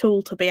specific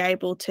tool to be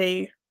able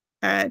to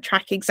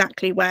track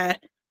exactly where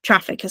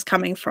traffic is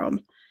coming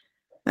from.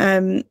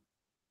 Yeah.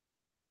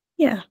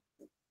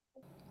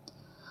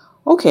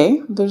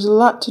 Okay, there's a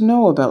lot to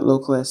know about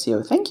local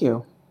SEO. Thank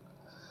you.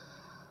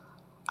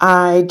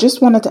 I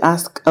just wanted to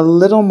ask a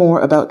little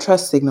more about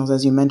trust signals,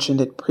 as you mentioned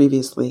it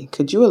previously.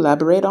 Could you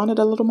elaborate on it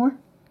a little more?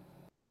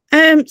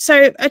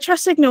 So a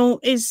trust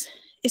signal is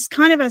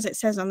kind of as it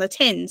says on the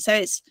tin. So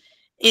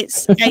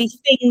it's a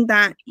thing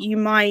that you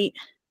might,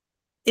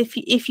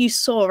 if you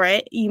saw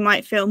it, you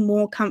might feel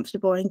more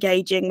comfortable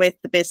engaging with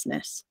the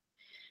business.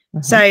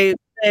 Mm-hmm. So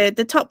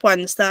the top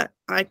ones that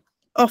I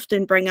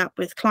often bring up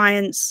with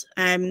clients,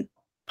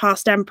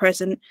 past and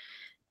present,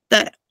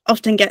 that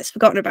often gets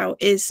forgotten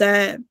about is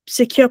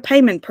secure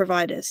payment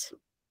providers.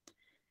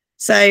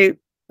 So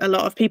a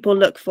lot of people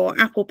look for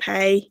Apple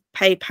Pay,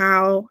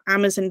 PayPal,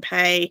 Amazon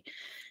Pay,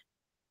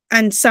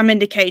 and some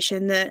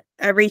indication that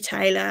a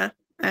retailer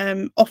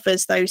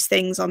offers those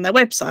things on their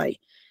website.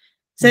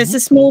 So it's a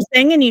small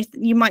thing, and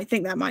you might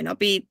think that might not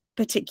be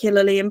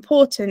particularly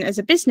important as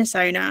a business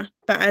owner,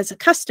 but as a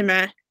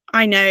customer,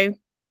 I know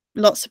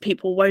lots of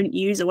people won't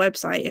use a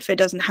website if it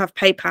doesn't have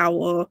PayPal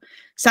or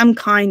some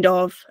kind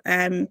of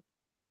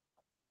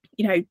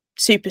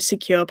super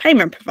secure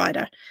payment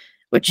provider,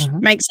 which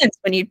makes sense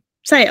when you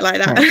say it like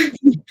that.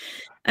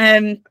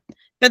 Right.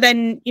 But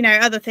then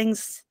other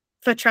things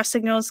for trust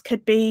signals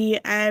could be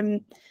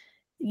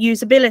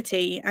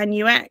usability and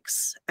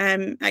UX,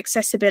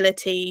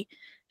 accessibility,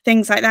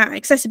 things like that.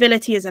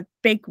 Accessibility is a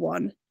big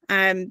one,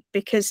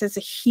 because there's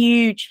a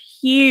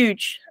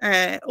huge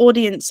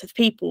audience of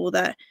people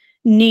that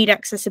need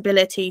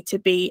accessibility to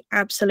be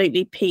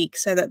absolutely peak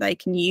so that they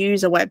can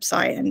use a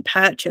website and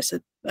purchase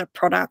a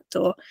product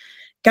or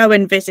go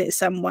and visit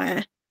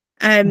somewhere.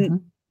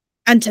 And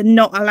to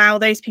not allow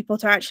those people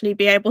to actually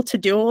be able to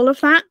do all of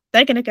that,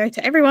 they're going to go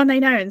to everyone they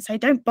know and say,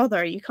 don't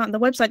bother, you can't, the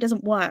website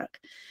doesn't work.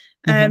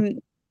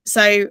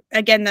 So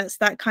again, that's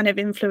that kind of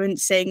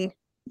influencing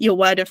your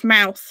word of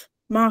mouth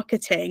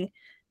marketing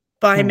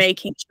by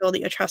making sure that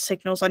your trust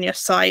signals on your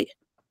site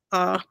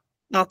are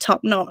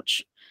top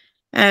notch.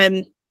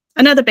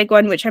 Another big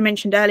one, which I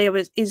mentioned earlier,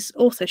 is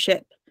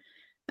authorship.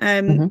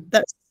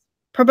 That's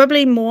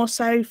probably more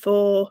so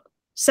for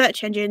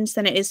search engines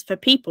than it is for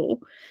people.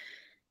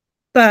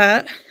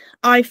 But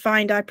I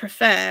find I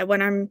prefer,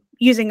 when I'm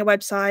using a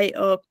website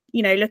or,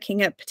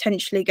 looking at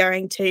potentially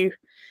going to,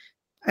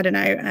 I don't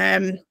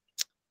know,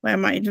 where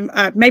might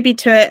maybe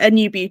to a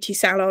new beauty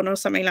salon or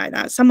something like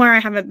that, somewhere I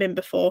haven't been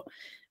before,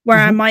 where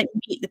I might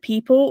meet the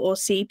people or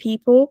see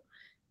people.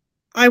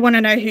 I want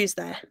to know who's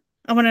there.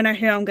 I want to know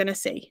who I'm going to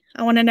see.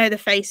 I want to know the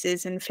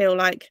faces and feel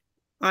like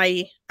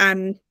I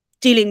am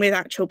dealing with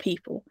actual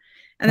people.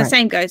 And the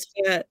same goes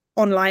for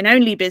online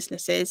only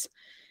businesses.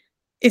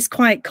 It's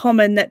quite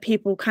common that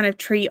people kind of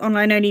treat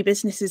online only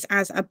businesses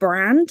as a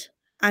brand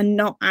and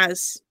not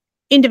as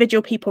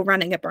individual people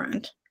running a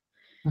brand.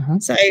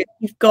 So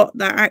you've got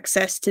that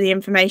access to the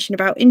information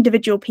about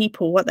individual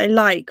people, what they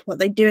like, what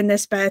they do in their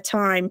spare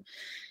time,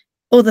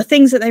 or the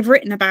things that they've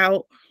written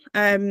about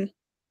on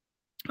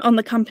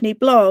the company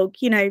blog,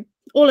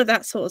 all of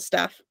that sort of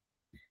stuff.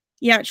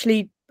 You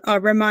actually are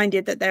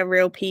reminded that they're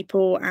real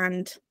people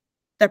and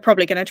they're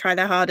probably going to try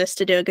their hardest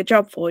to do a good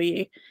job for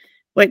you,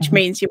 which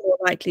means you're more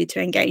likely to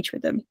engage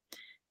with them.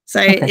 So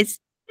it's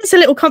a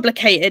little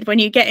complicated when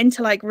you get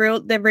into like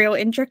the real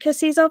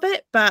intricacies of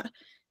it, but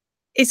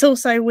it's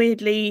also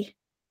weirdly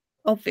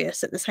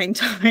obvious at the same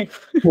time.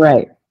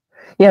 Right.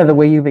 Yeah, the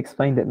way you've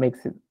explained it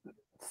makes it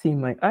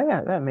seem like, oh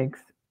yeah, that makes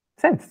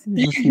sense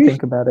if you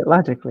think about it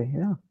logically.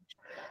 Yeah.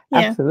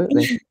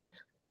 Absolutely.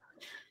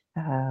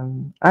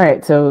 All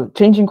right, so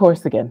changing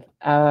course again.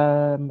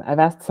 I've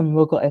asked some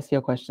local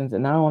SEO questions,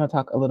 and now I want to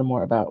talk a little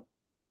more about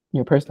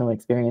your personal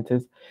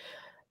experiences.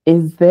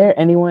 Is there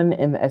anyone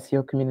in the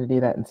SEO community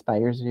that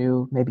inspires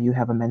you? Maybe you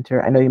have a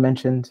mentor. I know you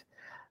mentioned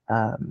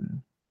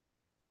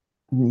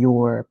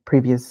your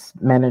previous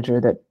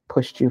manager that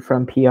pushed you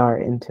from PR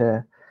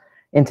into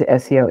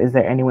SEO. Is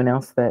there anyone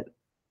else that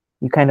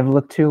you kind of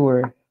look to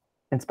or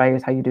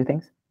inspires how you do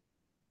things?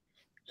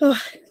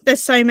 Oh,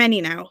 there's so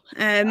many now.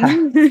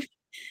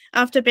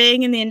 After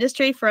being in the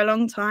industry for a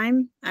long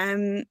time,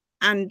 and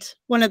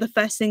one of the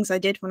first things I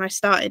did when I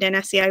started in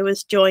SEO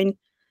was join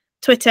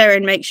Twitter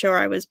and make sure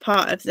I was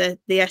part of the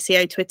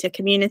SEO Twitter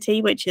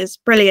community, which is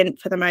brilliant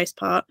for the most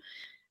part.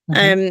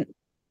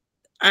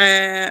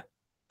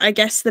 I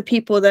guess the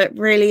people that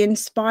really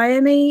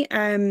inspire me,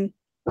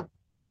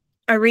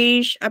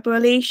 Arij Abu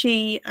Ali,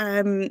 she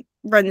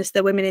runs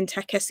the Women in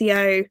Tech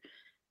SEO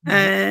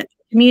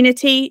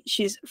community.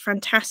 She's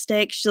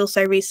fantastic. She's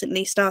also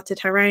recently started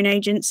her own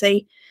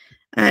agency.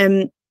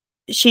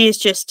 She's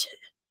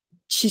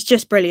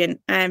just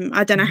brilliant.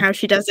 I don't know how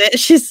she does it.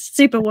 She's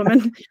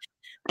superwoman.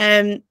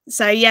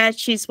 So yeah,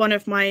 she's one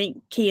of my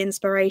key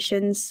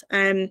inspirations.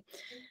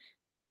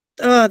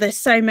 There's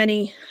so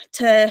many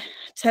to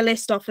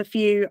list off a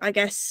few, I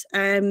guess.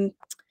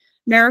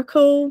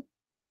 Miracle.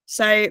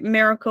 So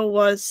Miracle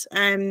was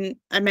a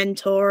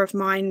mentor of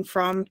mine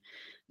from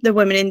the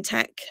Women in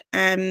Tech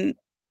kind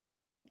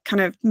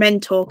of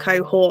mentor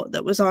cohort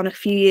that was on a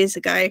few years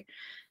ago.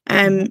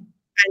 And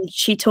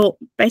she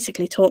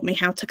basically taught me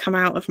how to come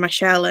out of my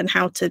shell and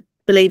how to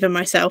believe in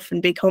myself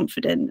and be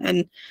confident.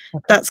 And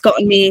that's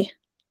gotten me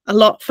a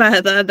lot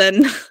further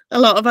than a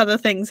lot of other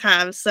things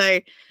have. So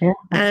yeah,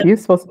 that's a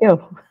useful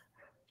skill.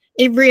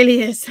 It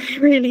really is.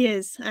 It really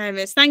is.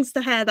 It's thanks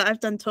to her that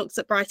I've done talks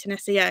at Brighton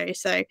SEO.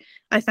 So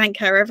I thank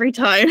her every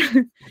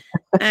time.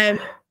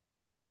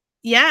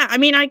 Yeah, I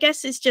mean, I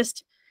guess it's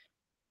just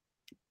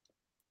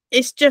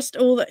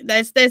all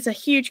that there's a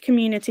huge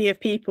community of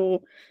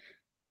people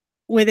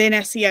within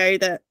SEO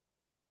that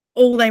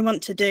all they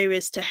want to do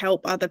is to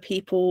help other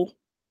people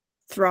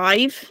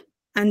thrive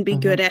and be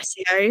good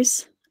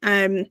SEOs.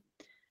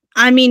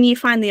 I mean, you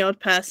find the odd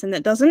person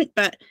that doesn't,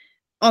 but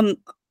on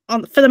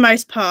for the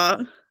most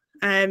part,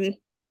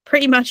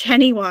 pretty much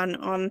anyone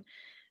on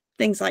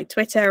things like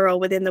Twitter or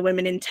within the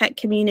Women in Tech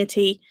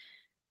community,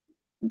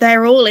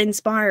 they're all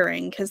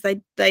inspiring because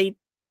they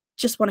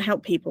just want to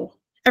help people.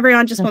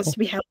 Everyone just wants to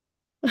be helped.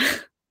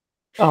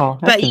 Oh,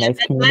 that's a nice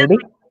community.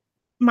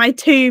 My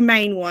two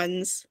main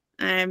ones,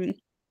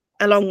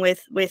 along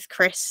with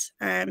Chris.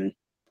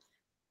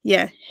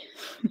 Yeah.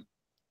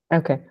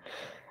 Okay.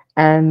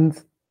 And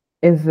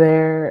is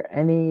there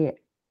any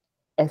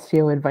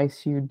SEO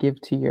advice you'd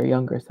give to your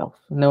younger self,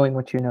 knowing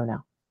what you know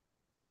now?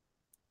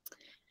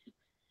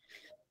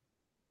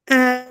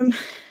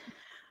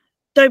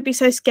 Don't be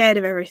so scared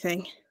of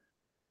everything.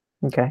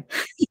 Okay.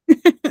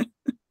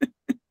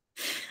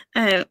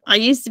 I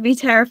used to be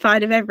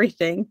terrified of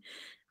everything.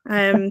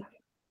 And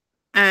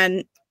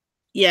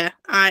yeah,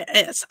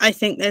 I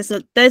think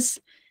there's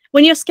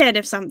when you're scared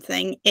of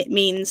something, it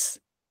means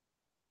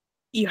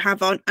you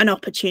have an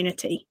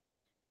opportunity.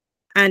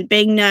 And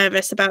being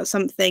nervous about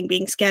something,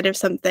 being scared of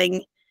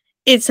something,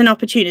 it's an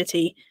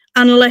opportunity,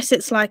 unless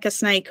it's like a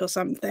snake or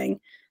something.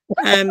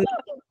 You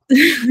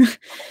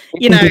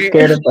know, be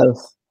scared of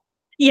those.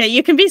 Yeah,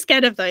 you can be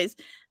scared of those.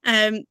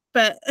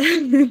 But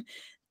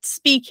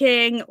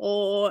speaking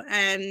or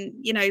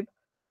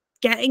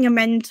getting a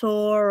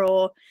mentor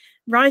or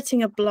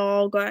writing a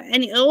blog or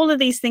all of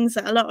these things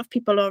that a lot of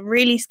people are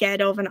really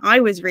scared of, and I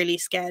was really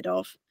scared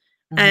of.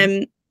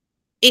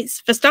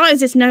 It's, for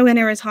starters, it's nowhere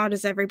near as hard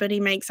as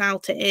everybody makes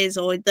out it is,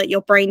 or that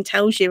your brain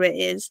tells you it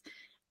is.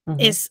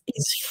 It's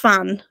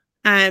fun.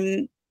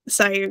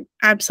 So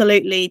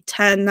absolutely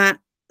turn that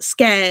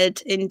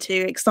scared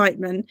into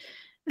excitement.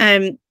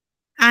 And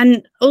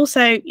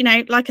also,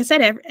 like I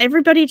said,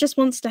 everybody just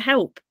wants to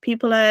help.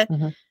 People are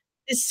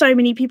there's so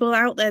many people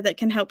out there that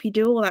can help you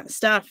do all that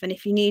stuff. And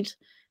if you need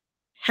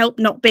help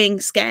not being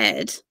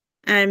scared,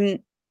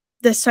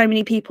 there's so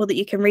many people that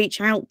you can reach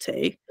out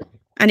to.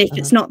 And if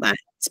it's not that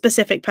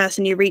specific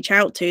person you reach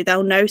out to,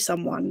 they'll know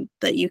someone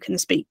that you can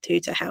speak to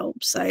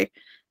help. So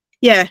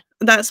yeah,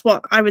 that's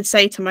what I would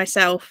say to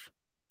myself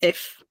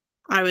if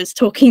I was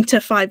talking to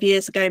 5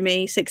 years ago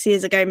me, 6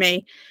 years ago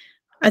me.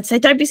 I'd say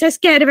don't be so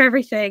scared of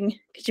everything,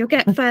 because you'll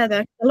get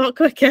further a lot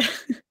quicker.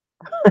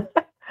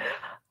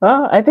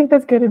 Well, I think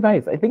that's good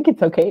advice. I think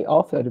it's okay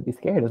also to be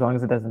scared, as long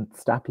as it doesn't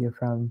stop you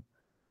from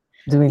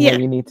doing what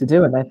you need to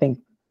do. And I think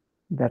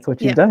that's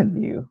what you've done.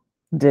 You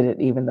did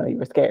it even though you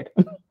were scared.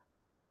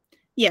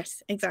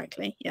 Yes,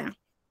 exactly. Yeah.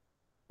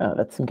 Oh,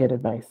 that's some good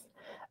advice.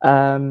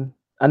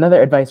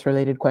 Another advice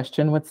related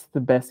question. What's the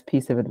best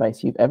piece of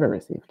advice you've ever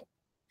received?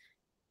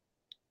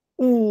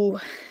 Ooh.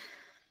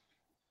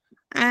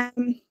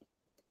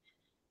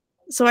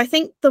 So I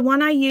think the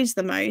one I use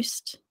the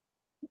most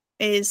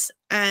is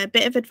a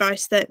bit of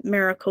advice that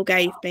Miracle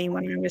gave me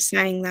when I was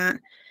saying that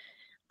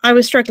I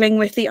was struggling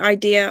with the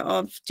idea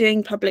of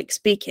doing public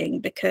speaking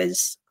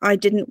because I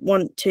didn't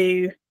want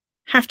to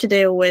have to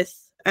deal with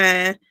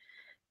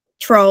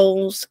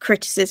trolls,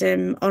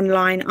 criticism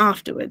online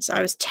afterwards.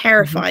 I was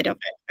terrified of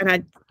it, and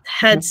I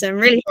heard some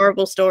really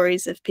horrible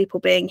stories of people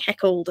being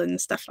heckled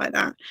and stuff like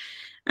that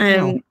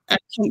at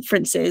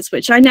conferences,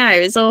 which I know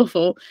is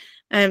awful.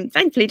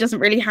 Thankfully, it doesn't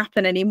really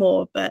happen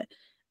anymore. But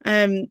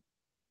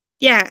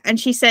yeah, and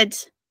she said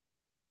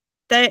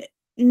that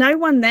no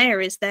one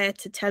there is there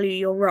to tell you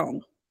you're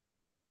wrong.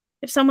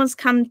 If someone's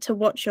come to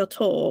watch your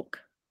talk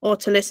or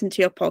to listen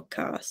to your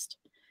podcast,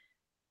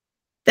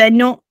 they're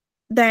not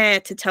there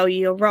to tell you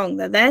you're wrong.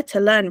 They're there to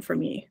learn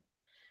from you.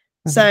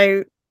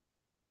 So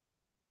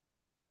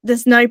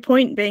there's no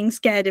point being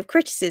scared of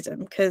criticism,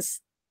 because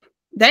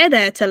they're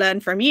there to learn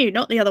from you,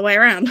 not the other way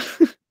around.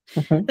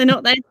 They're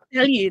not there to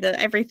tell you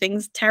that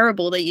everything's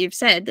terrible that you've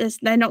said.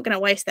 They're not going to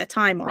waste their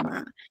time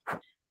on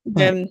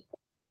that.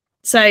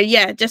 So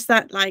yeah, just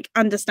that like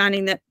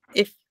understanding that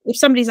if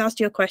somebody's asked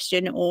you a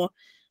question or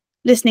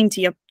listening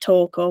to your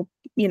talk or,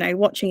 you know,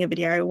 watching a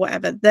video or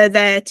whatever, they're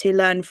there to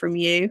learn from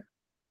you,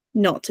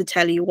 not to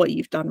tell you what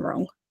you've done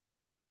wrong.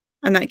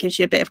 And that gives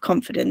you a bit of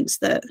confidence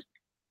that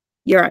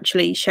you're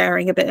actually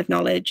sharing a bit of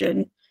knowledge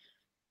and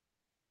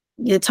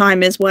your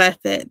time is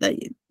worth it that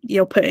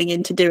you're putting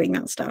into doing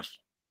that stuff.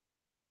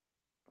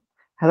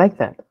 I like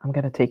that. I'm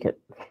going to take it.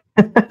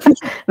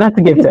 Not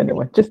to give to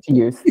anyone, just to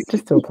use,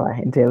 just to apply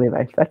in daily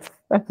life. That's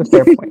a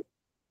fair point.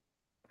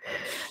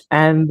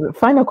 And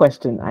final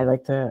question, I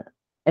like to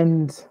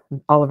end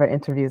all of our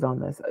interviews on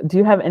this. Do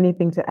you have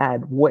anything to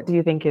add? What do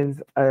you think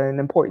is an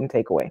important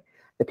takeaway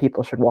that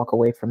people should walk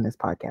away from this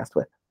podcast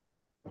with?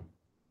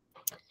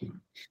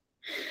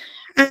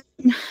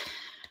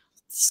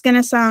 It's going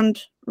to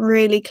sound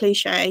really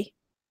cliche,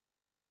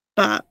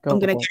 but I'm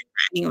going to go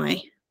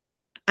anyway.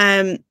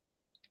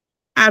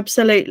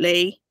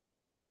 Absolutely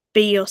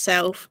be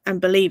yourself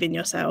and believe in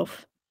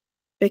yourself,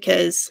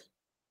 because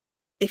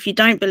if you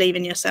don't believe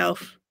in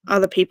yourself,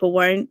 other people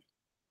won't.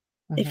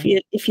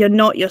 If you're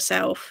not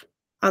yourself,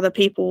 other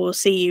people will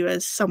see you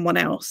as someone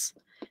else.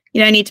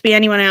 You don't need to be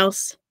anyone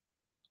else.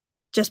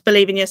 Just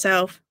believe in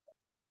yourself.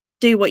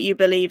 Do what you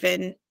believe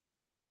in.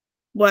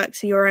 Work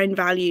to your own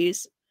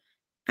values,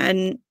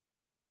 and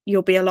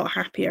you'll be a lot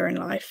happier in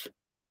life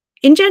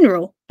in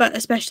general, but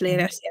especially in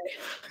SEO.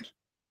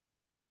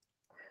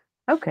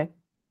 Okay,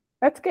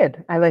 that's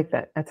good. I like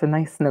that. That's a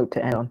nice note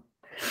to end on.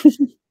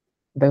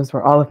 Those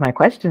were all of my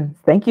questions.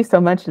 Thank you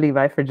so much,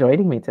 Levi, for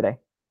joining me today.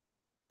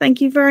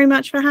 Thank you very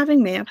much for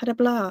having me. I've had a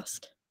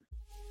blast.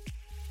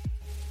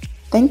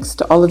 Thanks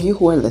to all of you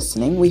who are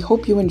listening. We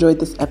hope you enjoyed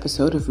this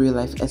episode of Real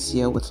Life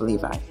SEO with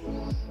Levi.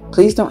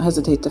 Please don't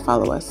hesitate to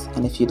follow us,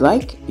 and if you'd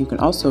like, you can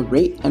also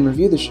rate and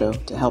review the show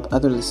to help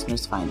other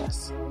listeners find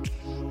us.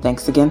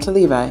 Thanks again to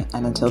Levi,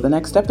 and until the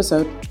next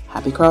episode,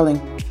 happy crawling!